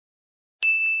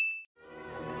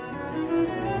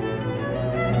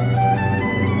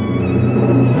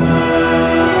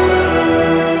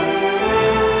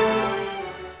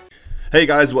Hey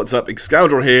guys, what's up?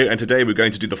 Excoundrel here, and today we're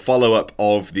going to do the follow-up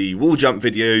of the wall jump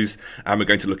videos, and we're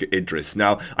going to look at Idris.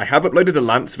 Now, I have uploaded a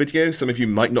Lance video. Some of you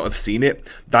might not have seen it.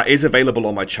 That is available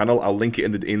on my channel. I'll link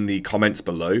it in the comments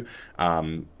below.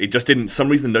 It just didn't, some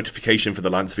reason the notification for the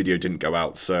Lance video didn't go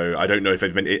out, so I don't know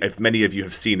if many of you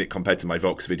have seen it compared to my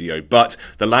Vox video, but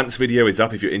the Lance video is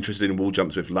up if you're interested in wall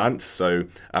jumps with Lance, so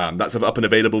that's up and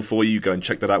available for you. Go and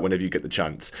check that out whenever you get the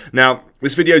chance. Now,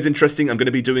 this video is interesting. I'm going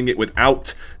to be doing it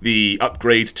without the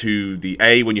upgrade to the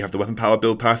A when you have the weapon power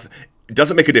build path. It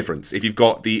doesn't make a difference. If you've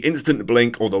got the instant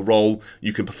blink or the roll,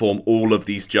 you can perform all of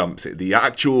these jumps. The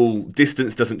actual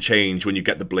distance doesn't change when you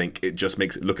get the blink. It just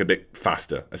makes it look a bit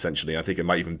faster, essentially. I think it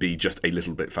might even be just a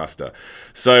little bit faster.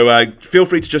 So feel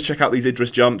free to just check out these Idris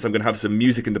jumps. I'm going to have some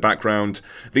music in the background.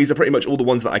 These are pretty much all the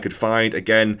ones that I could find.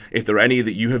 Again, if there are any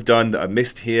that you have done that are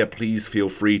missed here, please feel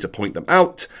free to point them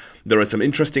out. There are some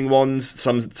interesting ones,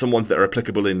 some ones that are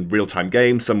applicable in real-time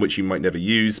games, some which you might never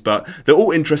use, but they're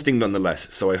all interesting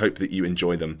nonetheless, so I hope that you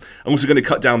enjoy them. I'm also going to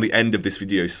cut down the end of this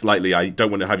video slightly. I don't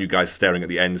want to have you guys staring at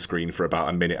the end screen for about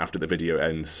a minute after the video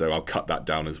ends, so I'll cut that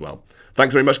down as well.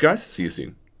 Thanks very much, guys. See you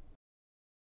soon.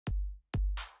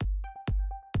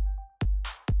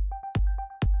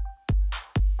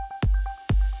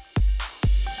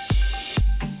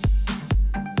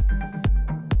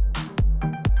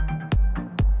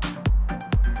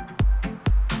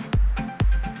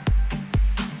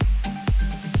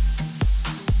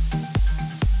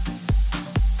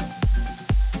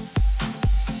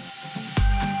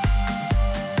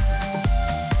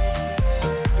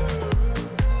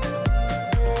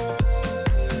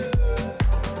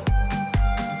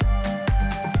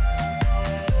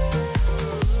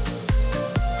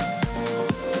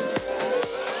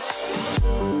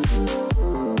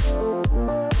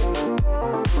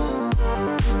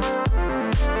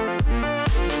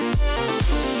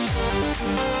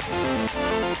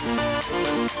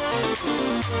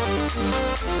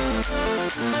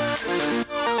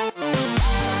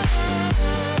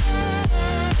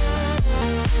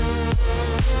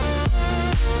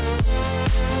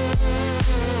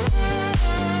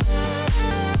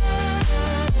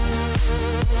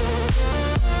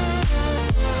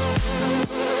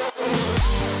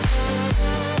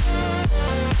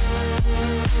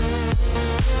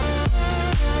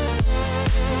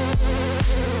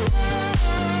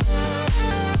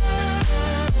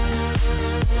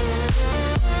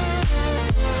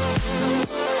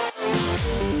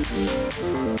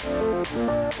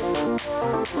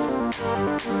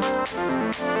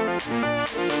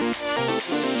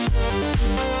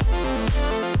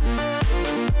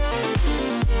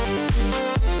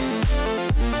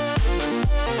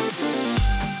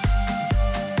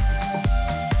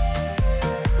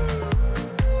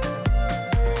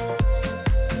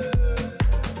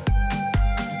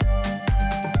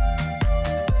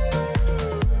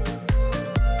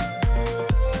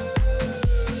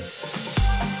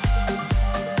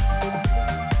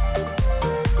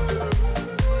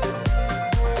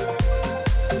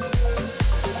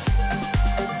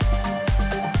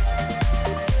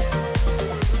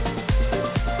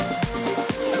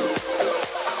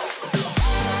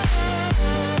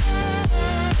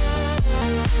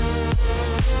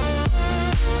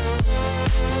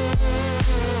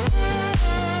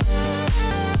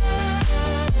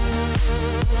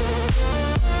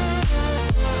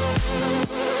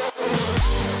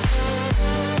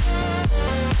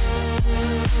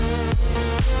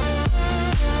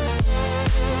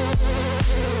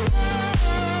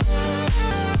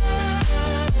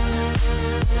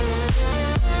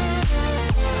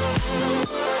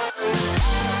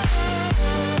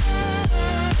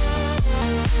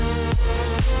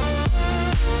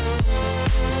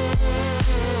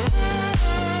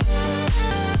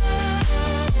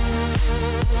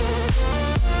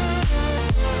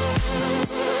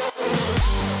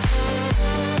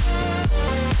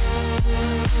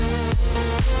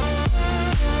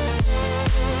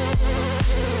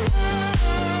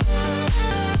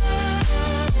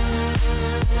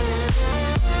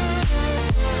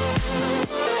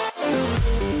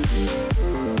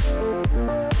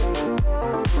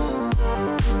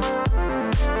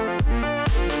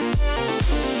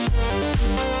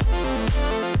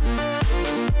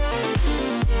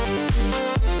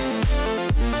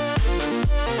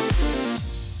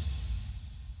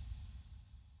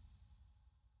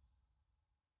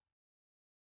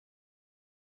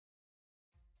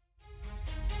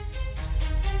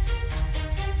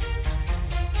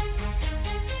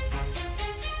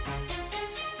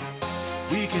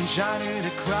 We can shine in a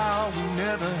crowd, we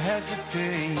never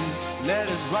hesitate. Let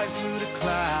us rise through the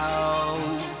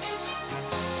clouds.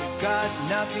 got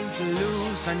nothing to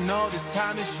lose. I know the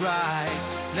time is right.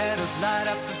 Let us light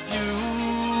up the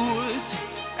fuse.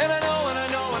 And I know, and I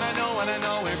know, and I know, and I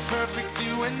know we're perfect,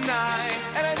 you and I.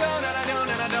 And I don't, and I don't,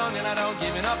 and I don't, and I don't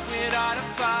giving up without a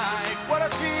fight. What I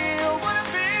feel,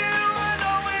 I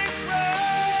know it's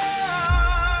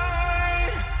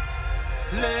right.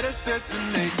 Let us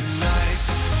detonate tonight.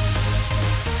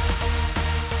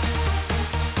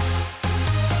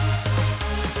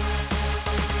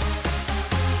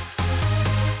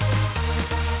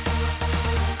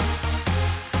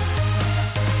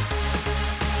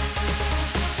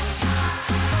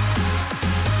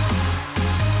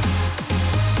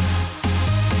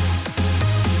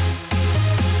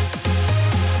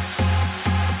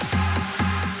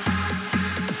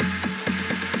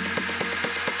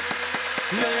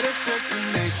 Let us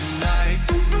detonate tonight.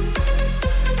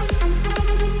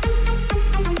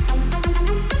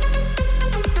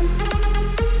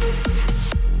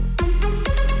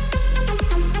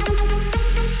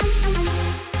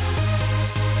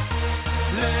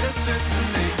 Let us detonate.